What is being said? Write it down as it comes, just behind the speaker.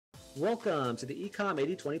Welcome to the Ecom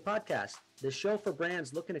 80/20 podcast, the show for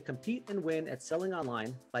brands looking to compete and win at selling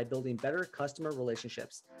online by building better customer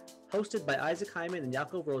relationships. Hosted by Isaac Hyman and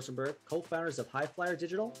Jakob Rosenberg, co-founders of Highflyer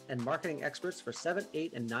Digital and marketing experts for 7,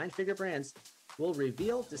 8, and 9-figure brands, we'll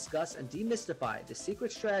reveal, discuss, and demystify the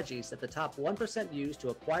secret strategies that the top 1% use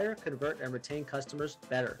to acquire, convert, and retain customers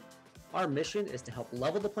better. Our mission is to help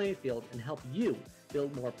level the playing field and help you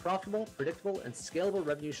build more profitable, predictable, and scalable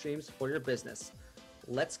revenue streams for your business.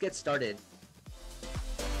 Let's get started.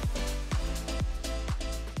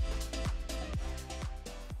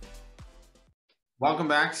 Welcome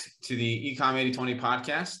back to the Ecom 80/20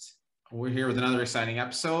 podcast. We're here with another exciting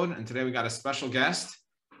episode, and today we got a special guest,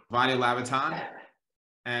 OVADIA LABATON,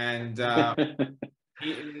 and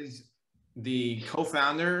he is the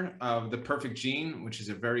co-founder of The Perfect Gene, which is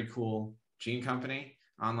a very cool gene company,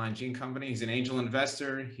 online gene company. He's an angel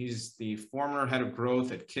investor. He's the former head of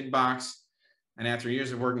growth at Kidbox. And after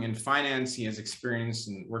years of working in finance, he has experience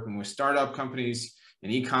in working with startup companies in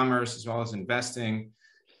e-commerce, as well as investing.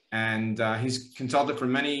 And he's consulted for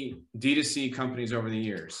many D2C companies over the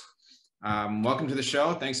years. Welcome to the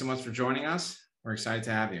show. Thanks so much for joining us. We're excited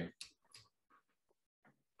to have you.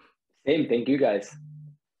 Same. Thank you, guys.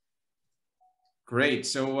 Great.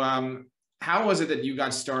 So how was it that you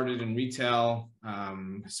got started in retail,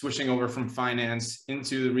 switching over from finance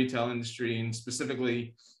into the retail industry, and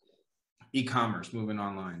specifically e-commerce, moving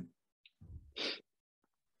online?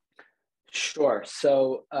 Sure.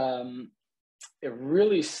 So it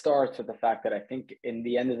really starts with the fact that I think in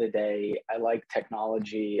the end of the day, I like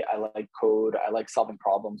technology. I like code. I like solving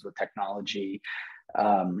problems with technology.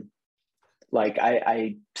 I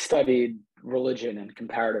studied religion and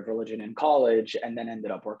comparative religion in college and then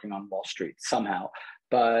ended up working on Wall Street somehow.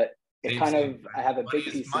 But it I have a big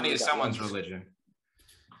piece. Money is someone's religion.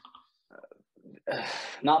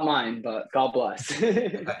 Not mine, but God bless.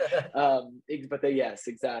 Yes,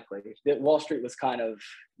 exactly. Wall Street was kind of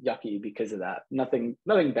yucky because of that. Nothing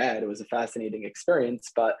bad. It was a fascinating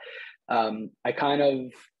experience, but in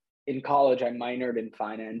college, I minored in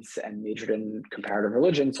finance and majored in comparative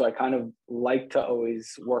religion. So I kind of like to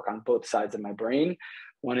always work on both sides of my brain.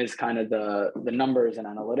 One is kind of the numbers and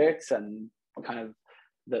analytics and kind of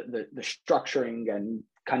the structuring and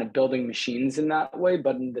kind of building machines in that way.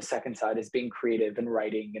 But the second side is being creative and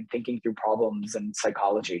writing and thinking through problems and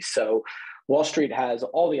psychology. So Wall Street has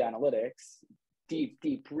all the analytics,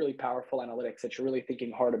 deep, really powerful analytics that you're really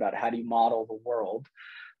thinking hard about. How do you model the world?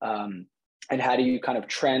 And how do you kind of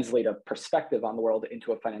translate a perspective on the world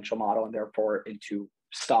into a financial model and therefore into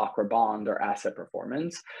stock or bond or asset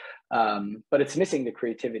performance? But it's missing the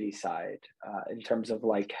creativity side in terms of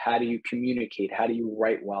like, how do you communicate? How do you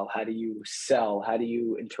write well? How do you sell? How do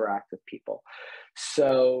you interact with people?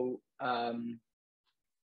 So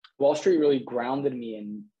Wall Street really grounded me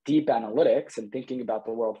in deep analytics and thinking about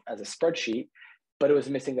the world as a spreadsheet, but it was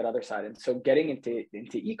missing that other side. And so getting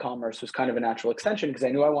into e-commerce was kind of a natural extension because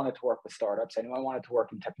I knew I wanted to work with startups. I knew I wanted to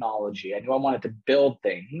work in technology. I knew I wanted to build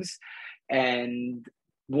things. And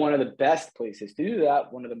one of the best places to do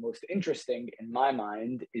that, one of the most interesting in my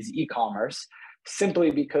mind, is e-commerce,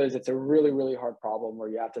 simply because it's a really, really hard problem where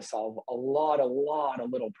you have to solve a lot of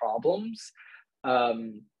little problems,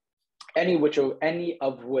 any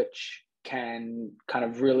of which can kind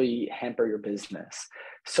of really hamper your business.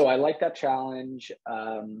 So I like that challenge.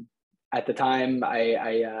 At the time,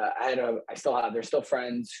 there's still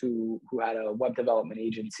friends who had a web development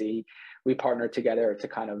agency. We partnered together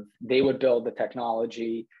to they would build the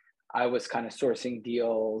technology. I was kind of sourcing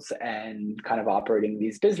deals and kind of operating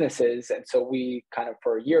these businesses. And so we kind of,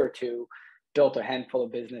 for a year or two, built a handful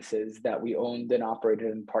of businesses that we owned and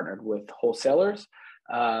operated and partnered with wholesalers.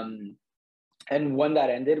 And when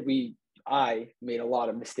that ended, I made a lot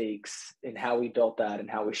of mistakes in how we built that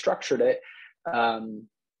and how we structured it.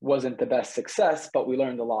 Wasn't the best success, but we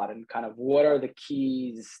learned a lot and kind of what are the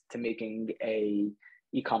keys to making a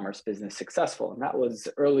e-commerce business successful. And that was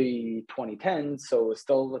early 2010. So it was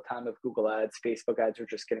still the time of Google ads, Facebook ads were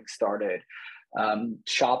just getting started.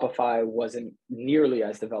 Shopify wasn't nearly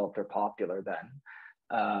as developed or popular then.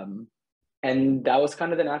 And that was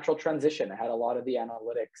kind of the natural transition. I had a lot of the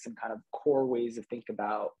analytics and kind of core ways of thinking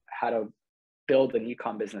about how to build an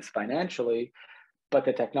e-com business financially, but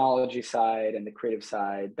the technology side and the creative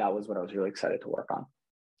side, that was what I was really excited to work on.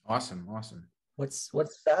 Awesome. What's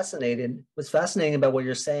fascinating about what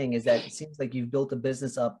you're saying is that it seems like you've built a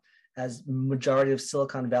business up as majority of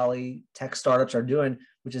Silicon Valley tech startups are doing,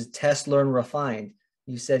 which is test, learn, refine.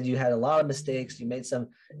 You said you had a lot of mistakes, you made some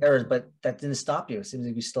errors, but that didn't stop you. It seems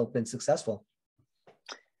like you've still been successful.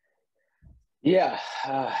 Yeah,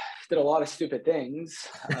 did a lot of stupid things.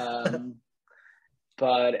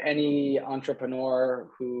 but any entrepreneur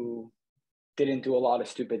who didn't do a lot of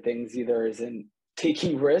stupid things either isn't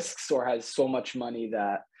taking risks or has so much money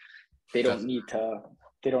that they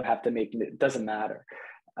don't have to make, it doesn't matter.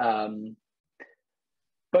 But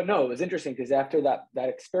no, it was interesting because after that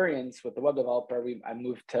experience with the web developer, I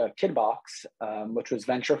moved to Kidbox, which was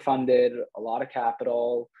venture funded, a lot of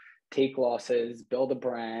capital, take losses, build a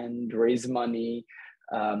brand, raise money,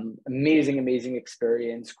 amazing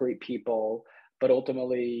experience, great people. But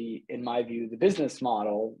ultimately, in my view, the business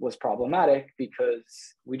model was problematic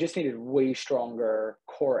because we just needed way stronger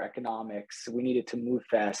core economics. We needed to move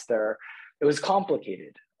faster. It was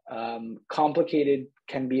complicated. Complicated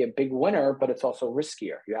can be a big winner, but it's also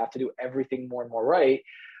riskier. You have to do everything more and more right.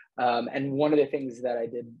 And one of the things that I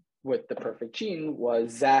did with The Perfect Gene was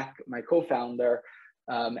Zach, my co-founder,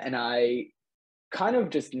 and I kind of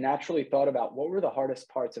just naturally thought about what were the hardest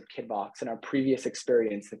parts of Kidbox in our previous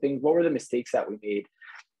experience, what were the mistakes that we made.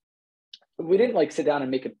 We didn't like sit down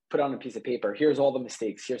and put on a piece of paper, here's all the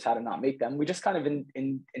mistakes, here's how to not make them. We just kind of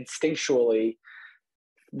instinctually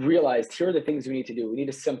realized here are the things we need to do. We need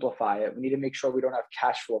to simplify it. We need to make sure we don't have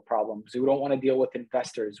cash flow problems. We don't want to deal with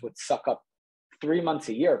investors which suck up 3 months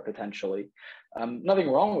a year potentially.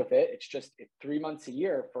 Nothing wrong with it. It's just 3 months a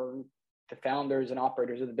year for the founders and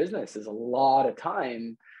operators of the business is a lot of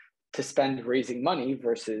time to spend raising money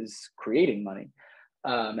versus creating money.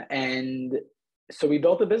 And so we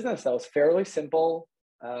built a business that was fairly simple.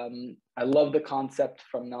 I love the concept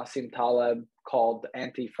from Nassim Taleb called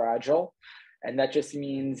anti-fragile. And that just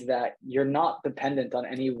means that you're not dependent on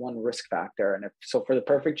any one risk factor. And so for The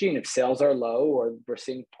Perfect Gene, if sales are low or we're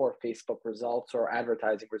seeing poor Facebook results or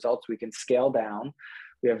advertising results, we can scale down.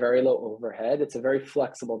 We have very low overhead. It's a very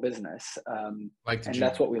flexible business. And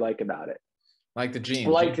that's what we like about it. Like the gene.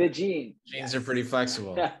 Like the gene. Genes are pretty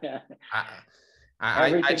flexible.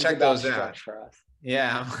 I check those out for us.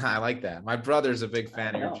 Yeah, I like that. My brother's a big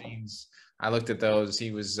fan of your genes. I looked at those.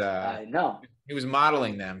 He was I know. He was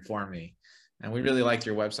modeling them for me. And we really liked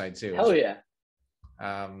your website too. Hell yeah.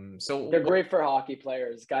 So they're great for hockey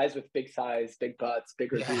players, guys with big size, big butts,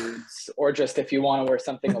 bigger dudes, or just if you want to wear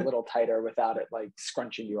something a little tighter without it like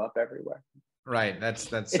scrunching you up everywhere. Right.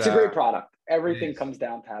 That's it's a great product. Everything comes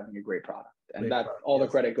down to having a great product. And all the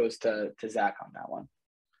credit goes to Zach on that one.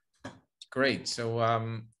 Great. So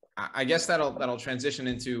I guess that'll transition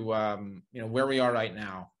into where we are right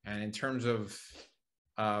now. And in terms of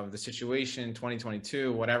the situation,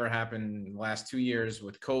 2022, whatever happened in the last 2 years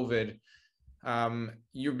with COVID,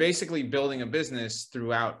 you're basically building a business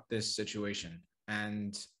throughout this situation,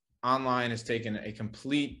 and online has taken a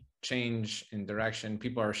complete change in direction.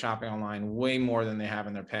 People are shopping online way more than they have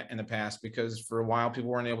in the past, because for a while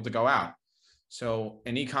people weren't able to go out. So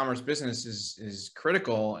an e-commerce business is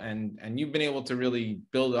critical, and you've been able to really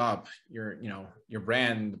build up your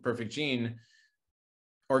brand, The Perfect Gene,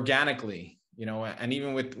 organically. And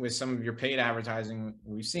even with some of your paid advertising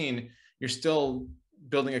we've seen, you're still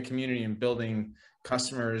building a community and building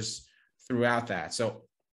customers throughout that. So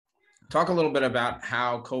talk a little bit about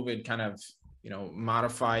how COVID kind of,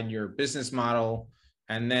 modified your business model,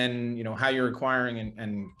 and then, how you're acquiring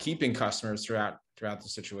and keeping customers throughout the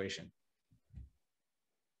situation.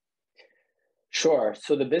 Sure.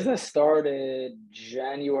 So the business started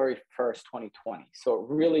January 1st, 2020. So it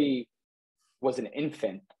really was an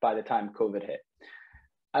infant by the time COVID hit.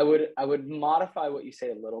 I would modify what you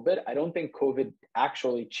say a little bit. I don't think COVID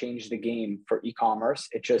actually changed the game for e-commerce.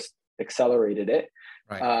 It just accelerated it.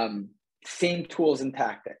 Right. Same tools and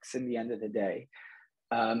tactics in the end of the day.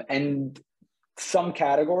 And some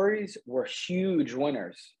categories were huge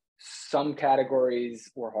winners. Some categories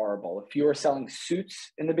were horrible. If you were selling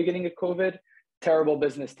suits in the beginning of COVID, terrible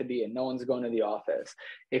business to be in. No one's going to the office.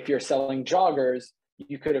 If you're selling joggers,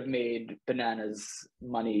 you could have made bananas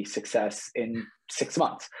money success in 6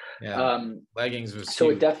 months. Yeah. Leggings was so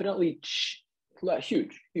huge. It definitely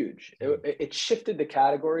huge. It shifted the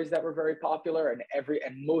categories that were very popular,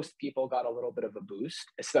 and most people got a little bit of a boost,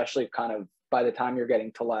 especially kind of by the time you're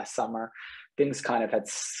getting to last summer. Things kind of had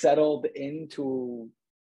settled into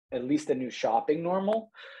at least a new shopping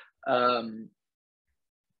normal.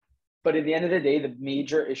 But at the end of the day, the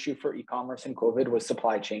major issue for e-commerce in COVID was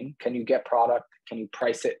supply chain. Can you get product? Can you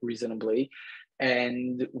price it reasonably?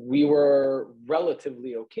 And we were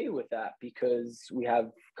relatively okay with that because we have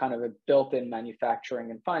kind of a built-in manufacturing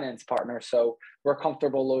and finance partner. So we're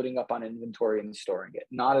comfortable loading up on inventory and storing it.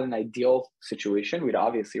 Not an ideal situation. We'd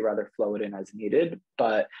obviously rather flow it in as needed.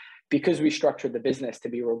 But because we structured the business to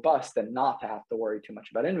be robust and not to have to worry too much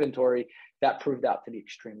about inventory, that proved out to be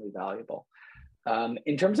extremely valuable.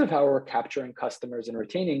 In terms of how we're capturing customers and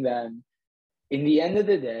retaining them, in the end of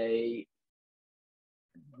the day,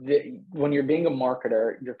 when you're being a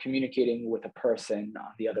marketer, you're communicating with a person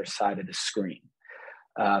on the other side of the screen.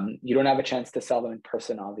 You don't have a chance to sell them in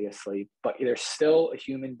person, obviously, but there's still a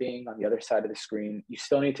human being on the other side of the screen. You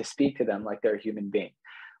still need to speak to them like they're a human being.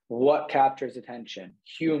 What captures attention?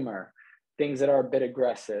 Humor, things that are a bit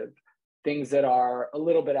aggressive, things that are a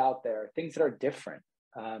little bit out there, things that are different.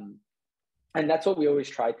 And that's what we always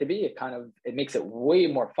try to be. It makes it way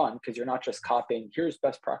more fun because you're not just copying, here's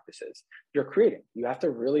best practices. You're creating. You have to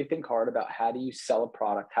really think hard about how do you sell a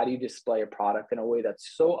product? How do you display a product in a way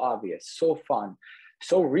that's so obvious, so fun,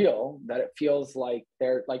 so real that it feels like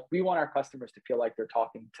we want our customers to feel like they're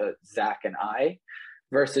talking to Zach and I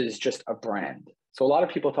versus just a brand. So a lot of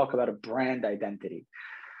people talk about a brand identity.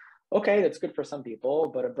 Okay, that's good for some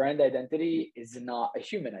people, but a brand identity is not a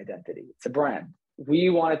human identity. It's a brand. We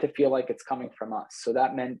want it to feel like it's coming from us. So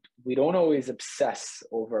that meant we don't always obsess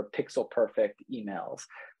over pixel perfect emails.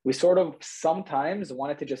 We sort of sometimes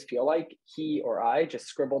want it to just feel like he or I just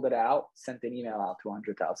scribbled it out, sent an email out to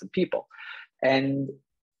 100,000 people. And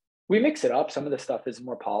we mix it up. Some of the stuff is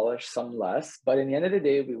more polished, some less. But in the end of the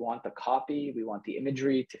day, we want the copy. We want the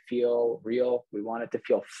imagery to feel real. We want it to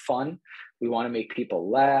feel fun. We want to make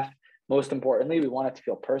people laugh. Most importantly, we want it to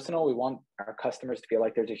feel personal. We want our customers to feel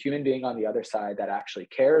like there's a human being on the other side that actually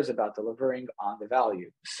cares about delivering on the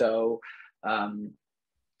value. So I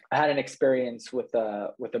had an experience with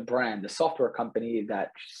a brand, a software company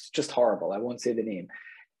that's just horrible. I won't say the name.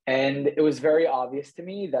 And it was very obvious to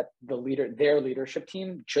me that their leadership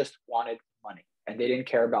team just wanted money and they didn't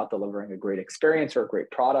care about delivering a great experience or a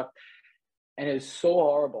great product. And it was so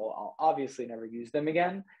horrible. I'll obviously never use them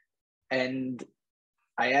again. And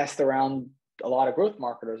I asked around a lot of growth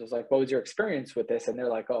marketers, I was like, what was your experience with this? And they're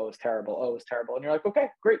like, oh, it was terrible. Oh, it was terrible. And you're like, okay,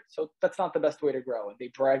 great. So that's not the best way to grow. And they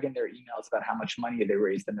brag in their emails about how much money they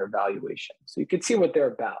raised in their valuation. So you can see what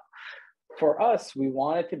they're about. For us, we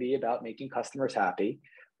want it to be about making customers happy.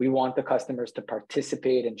 We want the customers to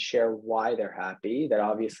participate and share why they're happy. That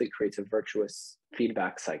obviously creates a virtuous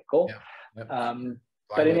feedback cycle. Yeah.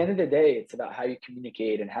 But at the end of the day, it's about how you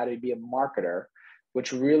communicate and how to be a marketer,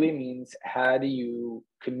 which really means how do you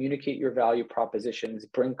communicate your value propositions,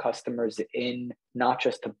 bring customers in, not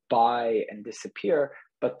just to buy and disappear,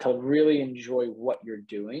 but to really enjoy what you're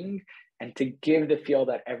doing and to give the feel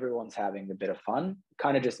that everyone's having a bit of fun.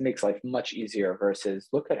 Kind of just makes life much easier versus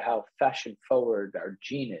look at how fashion forward our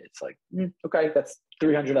gene is. Like, okay, that's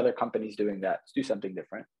 300 other companies doing that. Let's do something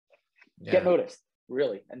different. Yeah. Get noticed,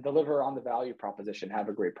 really, and deliver on the value proposition. Have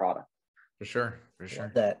a great product. For sure.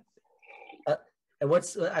 That.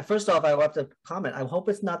 And first off, I have to comment. I hope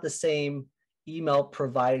it's not the same email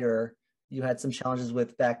provider you had some challenges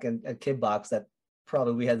with back at Kidbox that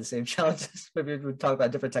probably we had the same challenges. Maybe we'd talk about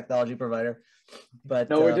a different technology provider. But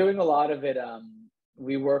no, we're doing a lot of it.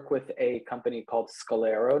 We work with a company called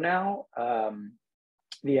Scalero now.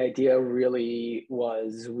 The idea really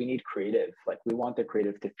was we need creative. Like we want the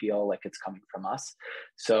creative to feel like it's coming from us.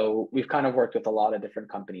 So we've kind of worked with a lot of different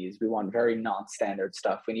companies. We want very non-standard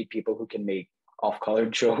stuff. We need people who can make off-color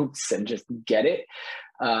jokes and just get it.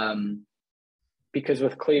 Because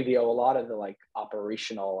with Klaviyo, a lot of the like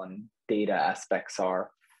operational and data aspects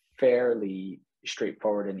are fairly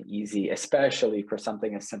straightforward and easy, especially for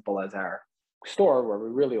something as simple as our store where we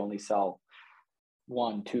really only sell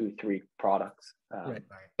 1, 2, 3 products. Right.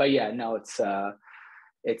 But yeah, no,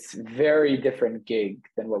 it's very different gig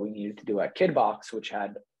than what we needed to do at Kidbox, which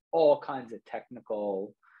had all kinds of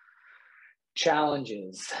technical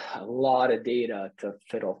challenges, a lot of data to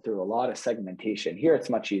fiddle through, a lot of segmentation. Here it's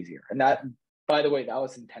much easier. And that, by the way, that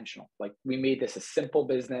was intentional. Like we made this a simple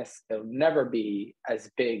business. It'll never be as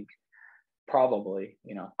big, probably,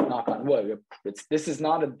 knock on wood. This is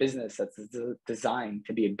not a business that's designed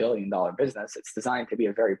to be $1 billion business. It's designed to be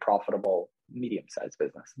a very profitable, medium-sized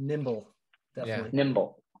business. Nimble, definitely. Yeah.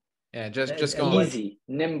 Nimble. Yeah, just going easy,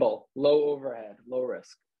 nimble, low overhead, low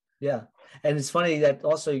risk. Yeah. And it's funny that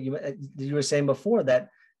also you were saying before that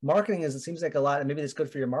marketing it seems like a lot, and maybe it's good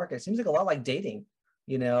for your market. It seems like a lot like dating,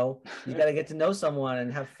 you got to get to know someone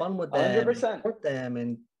and have fun with them, 100%. support them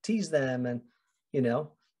and tease them. And,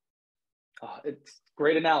 it's a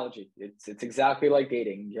great analogy. It's exactly like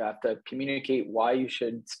dating. You have to communicate why you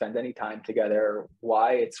should spend any time together,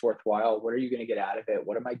 why it's worthwhile. What are you going to get out of it?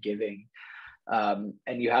 What am I giving? And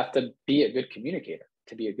you have to be a good communicator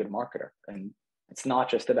to be a good marketer. And it's not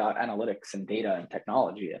just about analytics and data and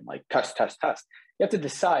technology and like test. You have to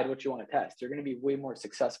decide what you want to test. You're going to be way more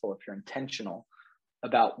successful if you're intentional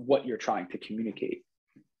about what you're trying to communicate.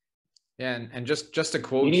 Yeah, and just to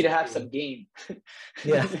quote, you need to have some game.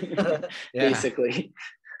 Yeah, basically.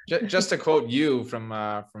 Just to quote you from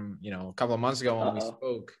a couple of months ago when we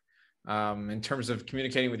spoke, in terms of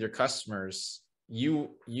communicating with your customers, you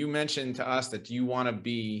mentioned to us that you want to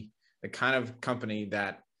be the kind of company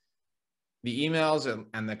that the emails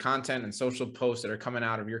and the content and social posts that are coming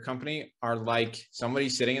out of your company are like somebody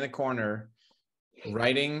sitting in the corner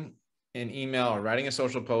writing an email or writing a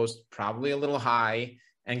social post, probably a little high,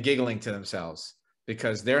 and giggling to themselves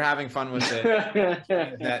because they're having fun with it,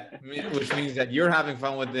 which means that you're having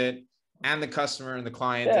fun with it, and the customer and the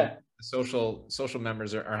client and the social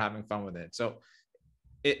members are having fun with it. So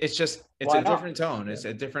it's a different tone. It's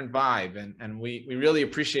a different vibe. And we really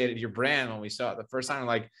appreciated your brand when we saw it the first time.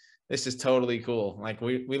 Like, this is totally cool. Like,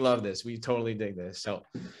 we love this. We totally dig this. So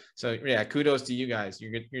yeah, kudos to you guys.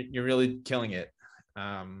 You're really killing it.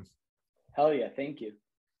 Hell yeah. Thank you.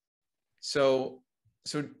 So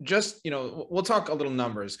just, we'll talk a little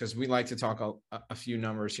numbers because we like to talk a few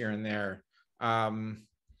numbers here and there. How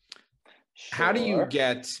do you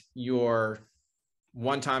get your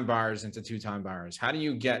one-time buyers into two-time buyers? How do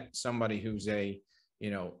you get somebody who's they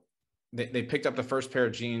picked up the first pair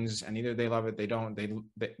of jeans and either they love it, they don't,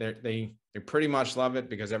 they pretty much love it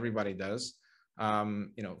because everybody does.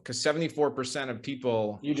 Because 74% of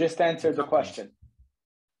people. You just answered the question.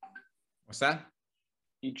 What's that?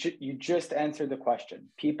 You just answered the question.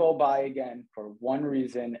 People buy again for one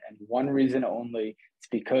reason and one reason only. It's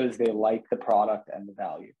because they like the product and the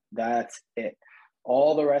value. That's it.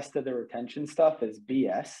 All the rest of the retention stuff is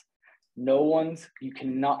BS. You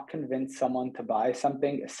cannot convince someone to buy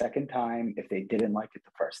something a second time if they didn't like it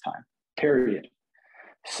the first time, period.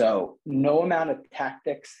 So no amount of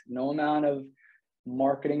tactics, no amount of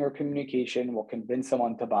marketing or communication will convince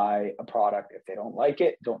someone to buy a product if they don't like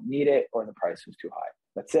it, don't need it, or the price was too high.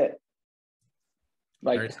 That's it.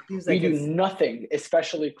 Like, we do nothing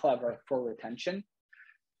especially clever for retention.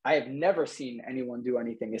 I have never seen anyone do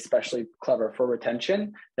anything especially clever for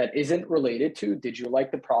retention that isn't related to, did you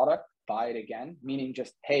like the product? Buy it again. Meaning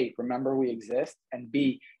just, hey, remember we exist, and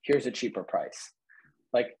B, here's a cheaper price.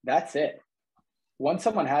 Like, that's it. Once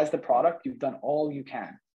someone has the product, you've done all you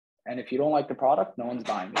can. And if you don't like the product, no one's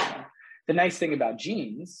buying it. The nice thing about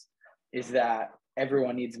jeans is that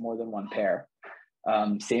everyone needs more than one pair.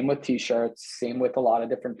 Same with t-shirts, same with a lot of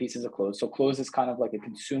different pieces of clothes. So clothes is kind of like a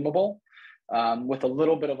consumable with a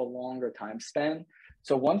little bit of a longer time span.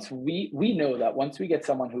 So once we know that once we get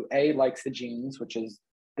someone who A, likes the jeans, which is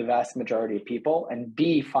the vast majority of people, and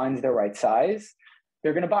B, finds their right size,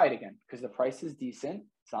 they're going to buy it again because the price is decent.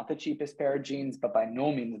 It's not the cheapest pair of jeans, but by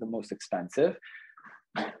no means the most expensive.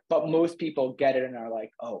 But most people get it and are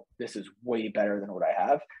like, oh, this is way better than what I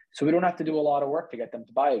have. So we don't have to do a lot of work to get them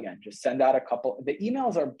to buy again. Just send out a couple. The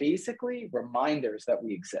emails are basically reminders that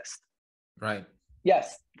we exist. Right.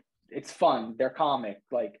 Yes, it's fun. They're comic.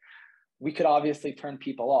 Like, we could obviously turn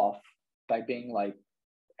people off by being like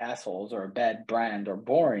assholes or a bad brand or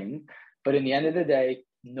boring. But in the end of the day,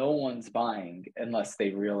 no one's buying unless they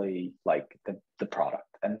really like the product.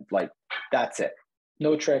 And like, that's it.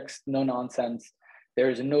 No tricks, no nonsense.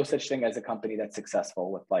 There's no such thing as a company that's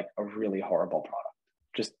successful with like a really horrible product,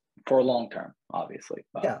 just for long term, obviously.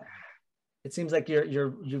 But yeah, it seems like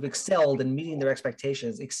you've excelled in meeting their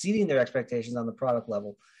expectations, exceeding their expectations on the product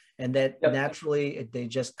level, and that naturally they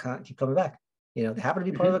just keep coming back. They happen to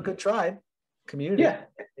be part of a good tribe community. Yeah,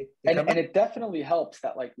 and it definitely helps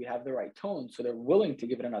that like we have the right tone, so they're willing to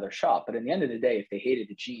give it another shot. But in the end of the day, if they hated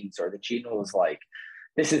the jeans or the jean was like,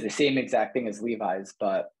 this is the same exact thing as Levi's,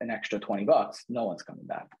 but an extra $20, no one's coming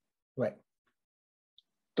back. Right.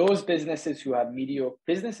 Those businesses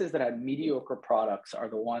that have mediocre products are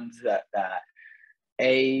the ones that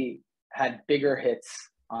A, had bigger hits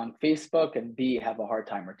on Facebook, and B, have a hard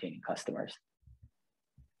time retaining customers.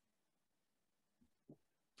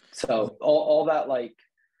 So all that like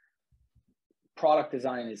product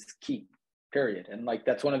design is key, period. And like,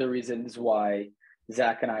 that's one of the reasons why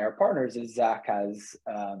Zach and I are partners is Zach has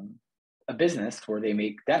a business where they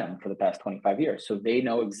make denim for the past 25 years. So they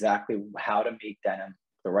know exactly how to make denim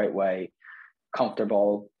the right way,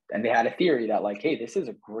 comfortable. And they had a theory that like, hey, this is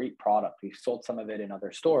a great product. We've sold some of it in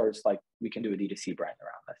other stores. Like, we can do a D2C brand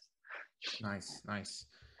around this. Nice.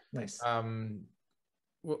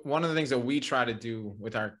 One of the things that we try to do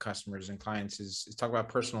with our customers and clients is talk about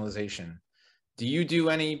personalization. Do you do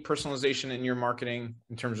any personalization in your marketing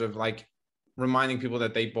in terms of like reminding people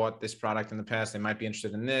that they bought this product in the past, they might be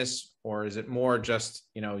interested in this? Or is it more just,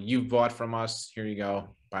 you've bought from us, here you go,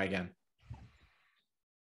 buy again?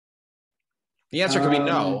 The answer could be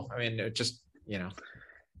no. I mean, it just,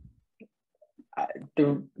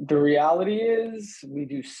 The reality is we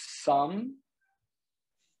do some,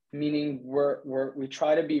 meaning we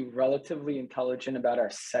try to be relatively intelligent about our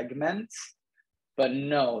segments, But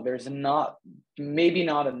no, there's not, maybe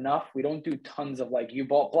not enough. We don't do tons of like, you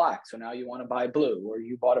bought black, so now you want to buy blue, or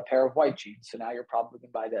you bought a pair of white jeans, so now you're probably going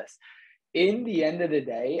to buy this. In the end of the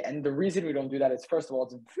day, and the reason we don't do that is, first of all,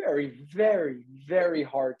 it's very, very, very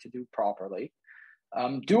hard to do properly.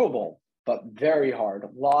 Doable, but very hard. A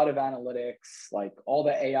lot of analytics, like all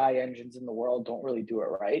the AI engines in the world don't really do it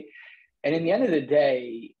right. And in the end of the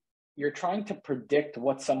day, you're trying to predict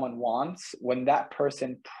what someone wants when that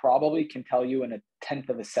person probably can tell you in a tenth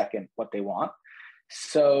of a second what they want.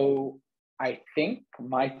 So I think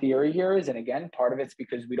my theory here is, and again, part of it's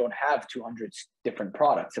because we don't have 200 different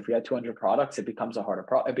products. If we had 200 products, it becomes a harder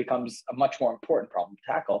problem. It becomes a much more important problem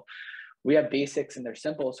to tackle. We have basics and they're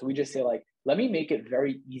simple. So we just say like, let me make it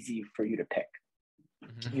very easy for you to pick.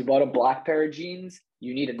 Mm-hmm. You bought a black pair of jeans,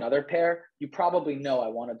 you need another pair. You probably know I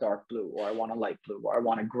want a dark blue, or I want a light blue, or I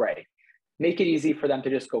want a gray. Make it easy for them to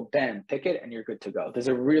just go, bam, pick it, and you're good to go. Does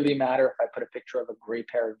it really matter if I put a picture of a gray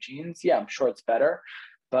pair of jeans? Yeah, I'm sure it's better,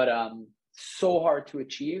 but so hard to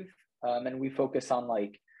achieve. And we focus on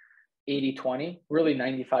like 80-20, really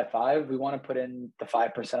 95-5. We want to put in the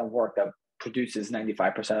 5% of work that produces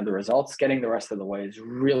 95% of the results. Getting the rest of the way is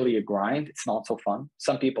really a grind. It's not so fun.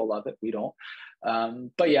 Some people love it. We don't.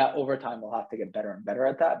 But yeah, over time, we'll have to get better and better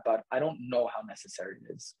at that. But I don't know how necessary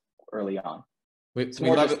it is early on. It's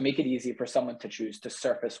more just make it easy for someone to choose to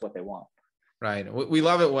surface what they want. Right. We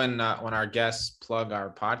love it when our guests plug our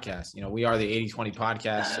podcast. You know, we are the 80-20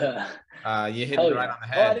 podcast. You hit it right on the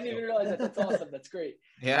head. Oh, I didn't even realize that. That's awesome. That's great.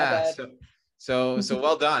 Yeah. So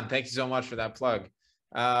well done. Thank you so much for that plug.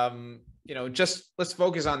 You know, just let's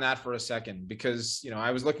focus on that for a second, because, you know,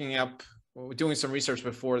 I was looking up, doing some research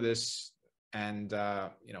before this, and,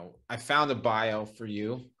 you know, I found a bio for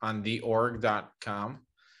you on theorg.com.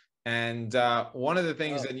 And one of the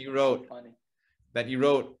things that you wrote,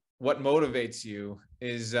 what motivates you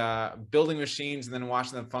is building machines and then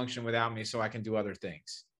watching them function without me so I can do other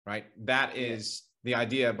things, right? That is the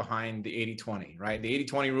idea behind the 80-20, right? The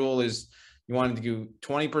 80-20 rule is you want to do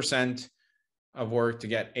 20% of work to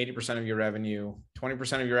get 80% of your revenue,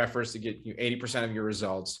 20% of your efforts to get you 80% of your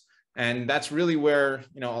results. And that's really where,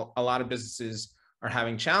 you know, a lot of businesses are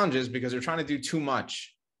having challenges because they're trying to do too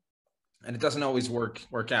much and it doesn't always work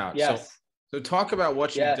out. Yes. So talk about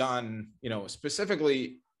what you've done, you know,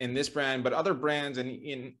 specifically in this brand, but other brands and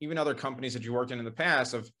in even other companies that you worked in the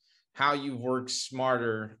past, of how you've worked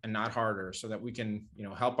smarter and not harder so that we can, you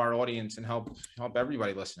know, help our audience and help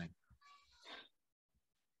everybody listening.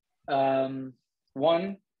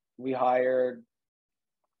 One, we hired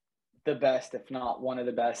the best, if not one of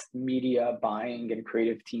the best, media buying and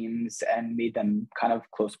creative teams and made them kind of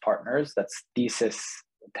close partners. That's Thesis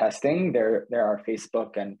Testing. They're our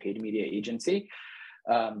Facebook and paid media agency.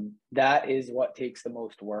 That is what takes the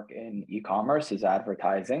most work in e-commerce, is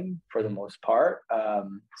advertising for the most part.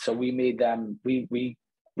 So we made them, we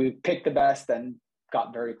picked the best and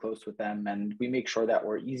got very close with them, and we make sure that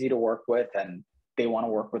we're easy to work with and they want to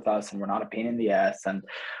work with us, and we're not a pain in the ass, and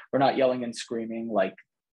we're not yelling and screaming. Like,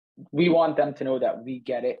 we want them to know that we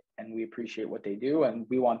get it and we appreciate what they do, and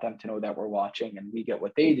we want them to know that we're watching and we get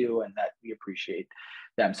what they do and that we appreciate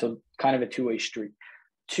them. So kind of a two-way street.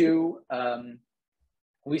 Two,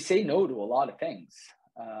 we say no to a lot of things,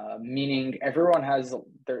 meaning everyone has,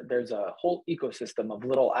 there's a whole ecosystem of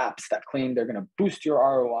little apps that claim they're going to boost your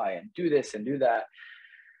ROI and do this and do that.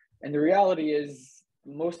 And the reality is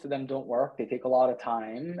most of them don't work. They take a lot of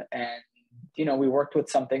time. And, you know, we worked with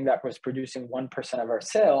something that was producing 1% of our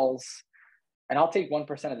sales, and I'll take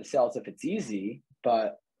 1% of the sales if it's easy,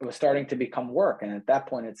 but it was starting to become work. And at that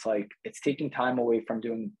point, it's like, it's taking time away from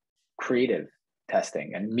doing creative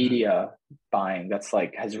testing and media buying. That's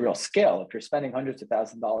like, has real scale. If you're spending hundreds of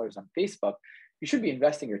thousands of dollars on Facebook, you should be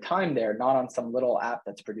investing your time there, not on some little app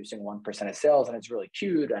that's producing 1% of sales and it's really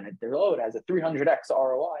cute and it has a 300x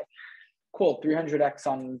ROI. Cool, 300x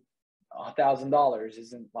on $1,000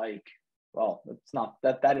 isn't like, well, it's not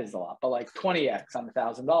that is a lot, but like 20x on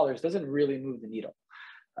 $1,000 doesn't really move the needle.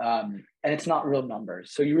 And it's not real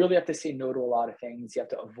numbers. So you really have to say no to a lot of things. You have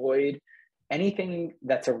to avoid anything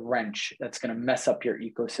that's a wrench that's going to mess up your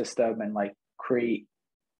ecosystem and like create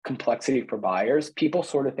complexity for buyers. People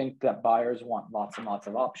sort of think that buyers want lots and lots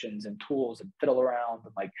of options and tools and fiddle around.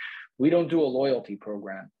 And like, we don't do a loyalty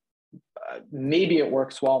program. Maybe it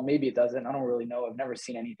works well, maybe it doesn't. I don't really know. I've never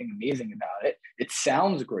seen anything amazing about it. It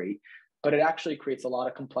sounds great, but it actually creates a lot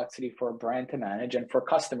of complexity for a brand to manage and for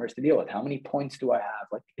customers to deal with. How many points do I have?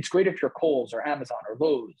 Like, it's great if you're Kohl's or Amazon or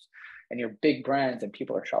Lowe's and you're big brands and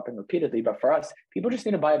people are shopping repeatedly. But for us, people just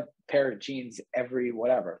need to buy a pair of jeans every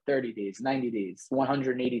 30 days, 90 days,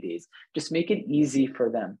 180 days. Just make it easy for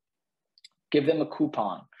them. Give them a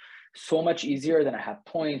coupon. so much easier than I have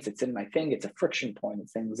points. It's in my thing. It's a friction point.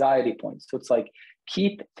 It's an anxiety point. So it's like,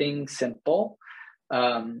 keep things simple.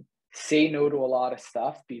 Say no to a lot of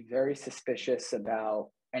stuff. Be very suspicious about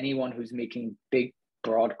anyone who's making big,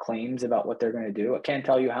 broad claims about what they're going to do. I can't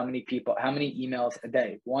tell you how many emails a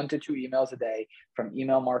day, 1 to 2 emails a day from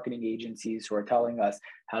email marketing agencies who are telling us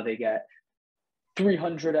how they get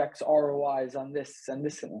 300x ROIs on this and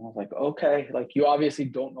this. And I was like, okay, like you obviously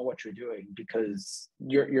don't know what you're doing, because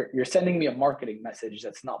you're sending me a marketing message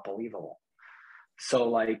that's not believable. So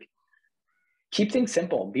like, keep things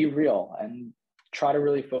simple, be real, and try to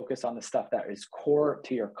really focus on the stuff that is core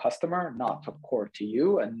to your customer, not core to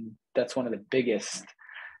you. And that's one of the biggest,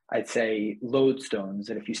 I'd say, lodestones.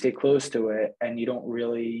 And if you stay close to it and you don't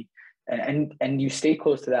really, and you stay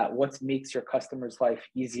close to that, what makes your customer's life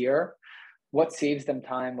easier, what saves them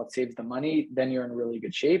time, what saves them money, then you're in really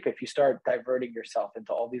good shape. If you start diverting yourself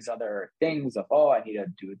into all these other things of, oh, I need to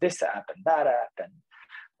do this app and that app and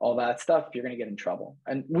all that stuff, you're going to get in trouble.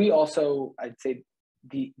 And we also, I'd say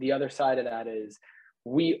the other side of that is,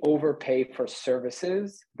 we overpay for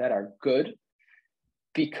services that are good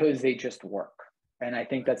because they just work. And I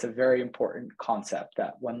think that's a very important concept,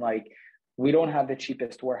 that when like, we don't have the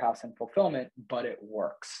cheapest warehouse and fulfillment, but it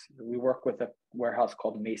works. We work with a warehouse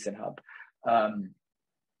called Mason Hub.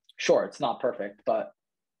 Sure, it's not perfect, but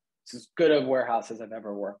it's as good a warehouse as I've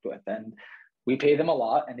ever worked with. And we pay them a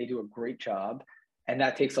lot and they do a great job. And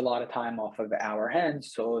that takes a lot of time off of our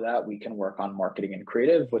hands so that we can work on marketing and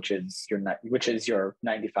creative, which is your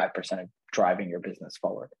 95% of driving your business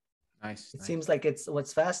forward. Nice. It seems like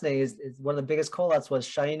what's fascinating is one of the biggest callouts was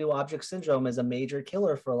shiny new object syndrome is a major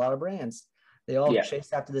killer for a lot of brands. They all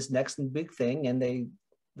chase after this next big thing, and they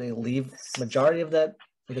leave majority of the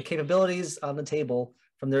capabilities on the table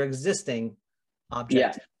from their existing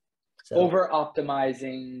object. Yeah. So, over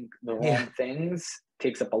optimizing the wrong things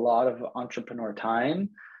takes up a lot of entrepreneur time.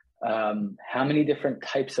 How many different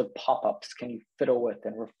types of pop-ups can you fiddle with,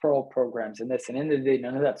 and referral programs and this? And in the end of the day,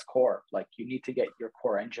 none of that's core. Like, you need to get your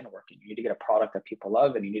core engine working. You need to get a product that people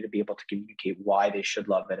love, and you need to be able to communicate why they should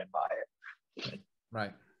love it and buy it.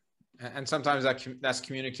 Right. And sometimes that's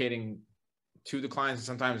communicating to the clients, and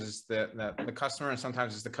sometimes it's the customer, and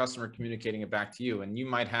sometimes it's the customer communicating it back to you. And you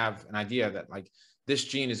might have an idea that like, this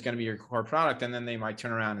gene is going to be your core product. And then they might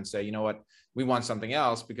turn around and say, you know what, we want something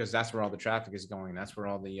else, because that's where all the traffic is going. That's where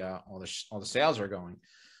all the sales are going.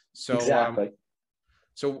 So, exactly.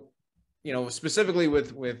 So, you know, specifically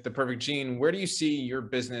with the Perfect Gene, where do you see your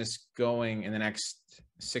business going in the next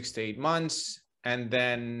 6 to 8 months? And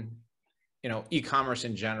then, you know, e-commerce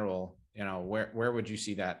in general, you know, where would you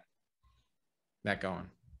see that going?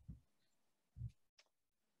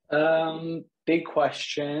 Big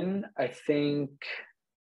question. I think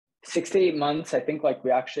 6 to 8 months, I think like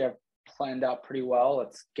we actually have planned out pretty well.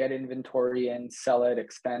 Let's get inventory in, sell it,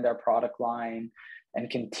 expand our product line,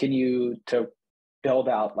 and continue to build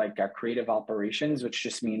out like our creative operations, which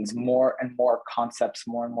just means more and more concepts,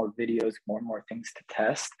 more and more videos, more and more things to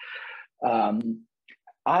test.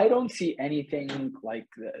 I don't see anything like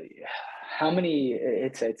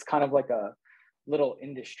it's kind of like a little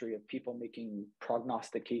industry of people making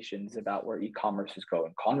prognostications about where e-commerce is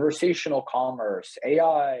going. Conversational commerce,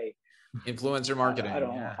 AI, influencer marketing.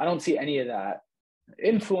 I don't see any of that.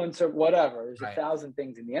 Influencer, whatever. There's right. 1,000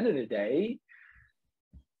 things. In the end of the day,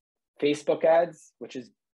 Facebook ads, which is,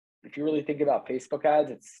 if you really think about Facebook ads,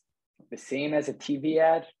 it's the same as a TV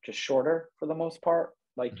ad, just shorter for the most part.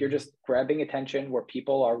 Like, you're just grabbing attention where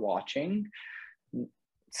people are watching. In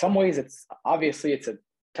some ways, it's obviously it's a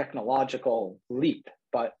technological leap,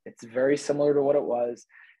 but it's very similar to what it was.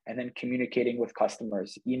 And then communicating with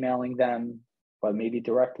customers, emailing them, but maybe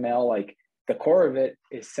direct mail, like the core of it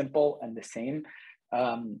is simple and the same.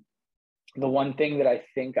 The one thing that I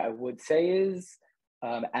think I would say is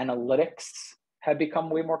analytics have become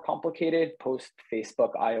way more complicated post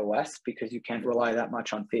Facebook iOS, because you can't rely that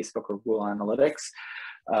much on Facebook or Google Analytics.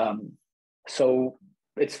 So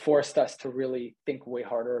it's forced us to really think way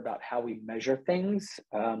harder about how we measure things.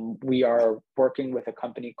 We are working with a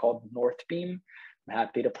company called Northbeam. I'm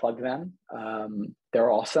happy to plug them.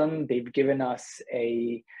 They're awesome. They've given us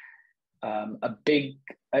an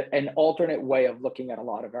alternate way of looking at a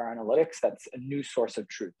lot of our analytics. That's a new source of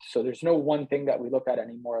truth. So there's no one thing that we look at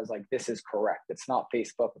anymore as like, this is correct. It's not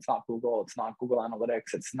Facebook, it's not Google, it's not Google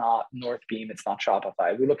Analytics, it's not Northbeam, it's not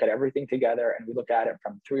Shopify. We look at everything together, and we look at it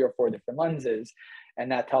from 3 or 4 different lenses,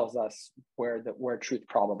 and that tells us where truth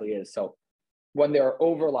probably is. So when there are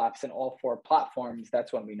overlaps in all 4 platforms,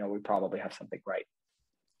 that's when we know we probably have something right.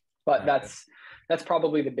 But that's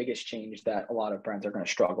probably the biggest change that a lot of brands are going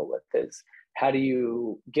to struggle with, is How do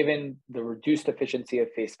you, given the reduced efficiency of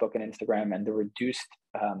Facebook and Instagram and the reduced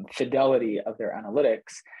fidelity of their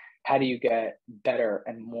analytics, how do you get better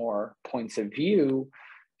and more points of view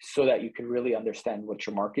so that you can really understand what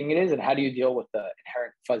your marketing is? And how do you deal with the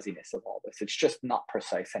inherent fuzziness of all this? It's just not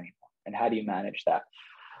precise anymore. And how do you manage that?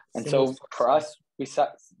 And so for us,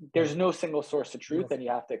 there's no single source of truth, and you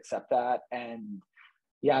have to accept that. And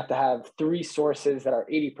you have to have 3 sources that are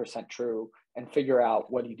 80% true and figure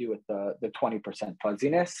out what do you do with the 20%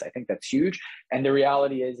 fuzziness. I think that's huge. And the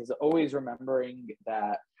reality is always remembering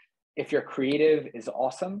that if your creative is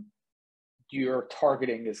awesome, your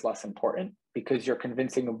targeting is less important because you're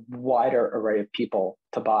convincing a wider array of people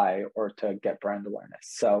to buy or to get brand awareness.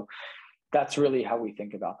 So that's really how we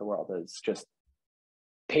think about the world, is just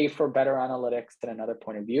pay for better analytics and another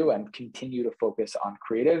point of view and continue to focus on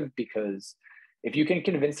creative, because if you can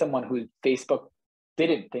convince someone who Facebook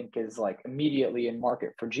didn't think is like immediately in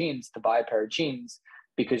market for jeans to buy a pair of jeans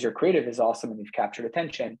because your creative is awesome and you've captured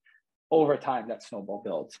attention, over time that snowball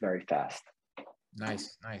builds very fast.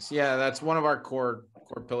 Nice. Yeah, that's one of our core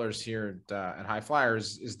pillars here at High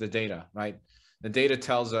Flyers is the data, right? The data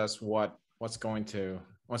tells us what's going to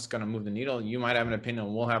move the needle. You might have an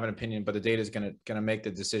opinion, we'll have an opinion, but the data is going to make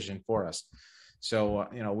the decision for us. So,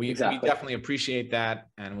 we definitely appreciate that.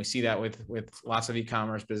 And we see that with lots of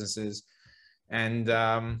e-commerce businesses. And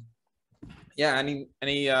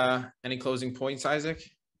any closing points, Isaac?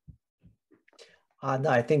 No,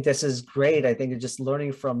 I think this is great. I think just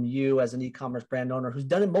learning from you as an e-commerce brand owner who's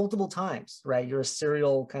done it multiple times, right? You're a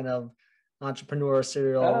serial kind of entrepreneur,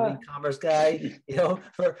 serial e-commerce guy,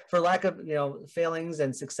 for lack of, failings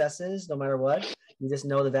and successes, no matter what, you just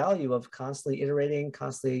know the value of constantly iterating,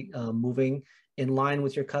 constantly moving in line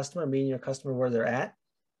with your customer, meeting your customer where they're at,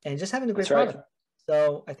 and just having a great product. Right.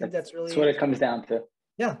 So I think that's what it comes down to.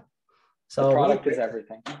 Yeah. So the product is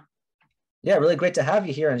everything. Yeah, really great to have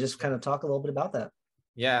you here and just kind of talk a little bit about that.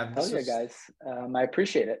 Yeah. Guys. I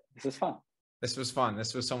appreciate it. This was fun.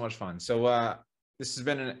 This was so much fun. So this has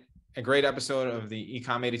been a great episode of the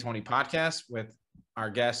Ecom 80/20 podcast with our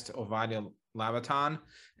guest, OVADIA LABATON.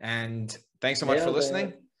 And thanks so much for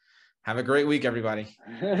listening. Have a great week, everybody.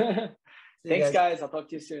 Thanks, guys. I'll talk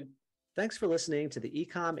to you soon. Thanks for listening to the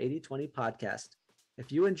Ecom 80/20 podcast.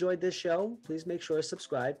 If you enjoyed this show, please make sure to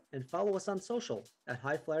subscribe and follow us on social at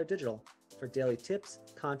High Flyer Digital for daily tips,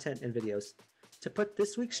 content, and videos. To put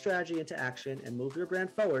this week's strategy into action and move your brand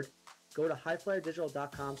forward, go to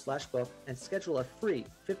highflyerdigital.com/book and schedule a free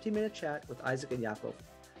 15-minute chat with Isaac and Yaakov.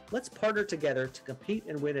 Let's partner together to compete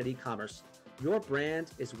and win at e-commerce. Your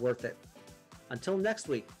brand is worth it. Until next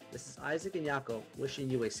week, this is Isaac and Yaakov wishing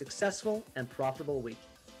you a successful and profitable week.